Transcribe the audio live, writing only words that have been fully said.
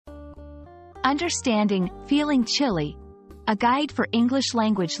Understanding Feeling Chilly, a guide for English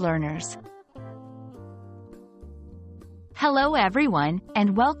language learners. Hello everyone,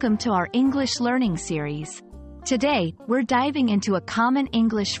 and welcome to our English learning series. Today, we're diving into a common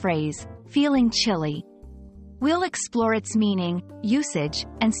English phrase, feeling chilly. We'll explore its meaning, usage,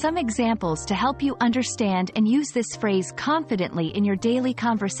 and some examples to help you understand and use this phrase confidently in your daily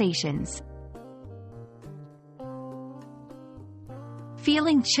conversations.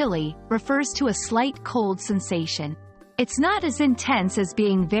 Feeling chilly refers to a slight cold sensation. It's not as intense as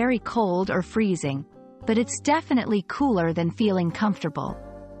being very cold or freezing, but it's definitely cooler than feeling comfortable.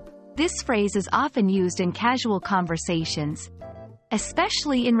 This phrase is often used in casual conversations,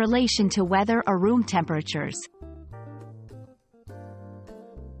 especially in relation to weather or room temperatures.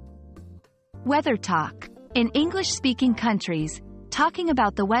 Weather talk. In English-speaking countries, talking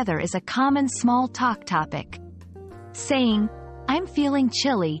about the weather is a common small talk topic. Saying, "I'm feeling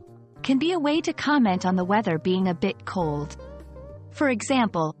chilly," can be a way to comment on the weather being a bit cold. For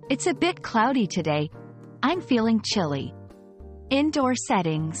example, "It's a bit cloudy today. I'm feeling chilly." Indoor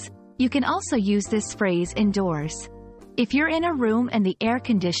settings. You can also use this phrase indoors. If you're in a room and the air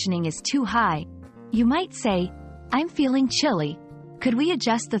conditioning is too high, you might say, "I'm feeling chilly. Could we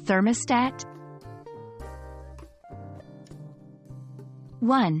adjust the thermostat?"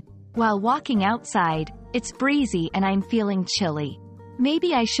 1. While walking outside, it's breezy and I'm feeling chilly.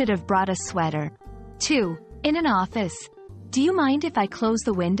 Maybe I should have brought a sweater. 2. In an office. Do you mind if I close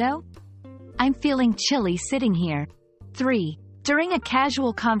the window? I'm feeling chilly sitting here. 3. During a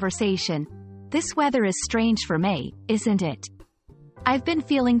casual conversation. This weather is strange for May, isn't it? I've been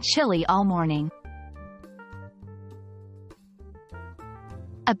feeling chilly all morning.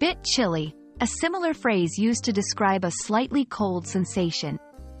 A bit chilly. A similar phrase used to describe a slightly cold sensation.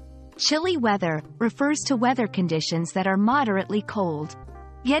 Chilly weather refers to weather conditions that are moderately cold.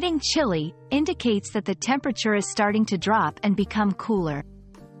 Getting chilly indicates that the temperature is starting to drop and become cooler.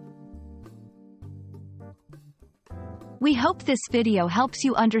 We hope this video helps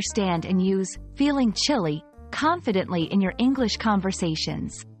you understand and use feeling chilly confidently in your English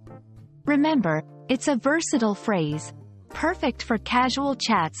conversations. Remember, it's a versatile phrase, perfect for casual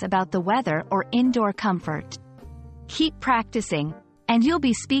chats about the weather or indoor comfort. Keep practicing, and you'll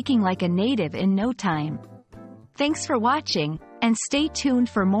be speaking like a native in no time. Thanks for watching, and stay tuned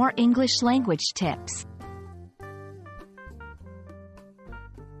for more English language tips.